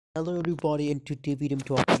Hello everybody, and today video I'm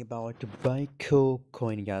talking about BICO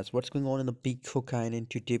coin, guys. What's going on in the BICO coin? And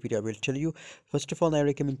today video I will tell you. First of all, I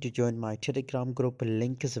recommend to join my Telegram group.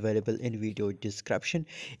 Link is available in video description.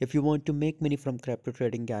 If you want to make money from crypto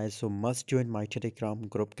trading, guys, so must join my Telegram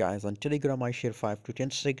group, guys. On Telegram I share 5 to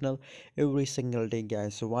 10 signal every single day,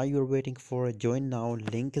 guys. So while you're waiting for a join now,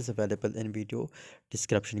 link is available in video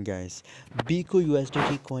description, guys. BICO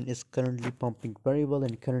USDT coin is currently pumping very well,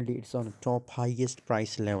 and currently it's on top highest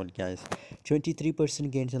price level, guys. 23%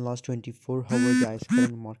 gains in last 24 hours, guys.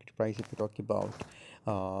 Current market price, if we talk about,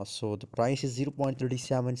 so the price is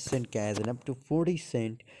 0.37 cent, guys, and up to 40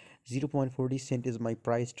 cent. 0.40 cent is my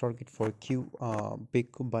price target for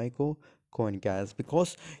BICO coin, guys,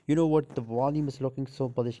 because you know what, the volume is looking so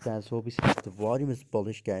bullish, guys. So obviously if the volume is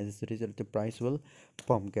bullish, guys, as a result the price will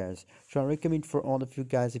pump, guys. So I recommend for all of you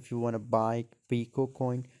guys, if you want to buy BICO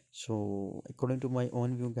coin, so according to my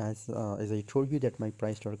own view, guys, as I told you that my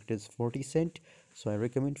price target is 40 cent, so I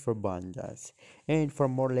recommend for buying, guys. And for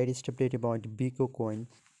more latest update about BICO coin,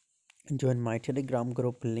 join my Telegram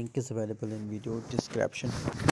group. Link is available in video description.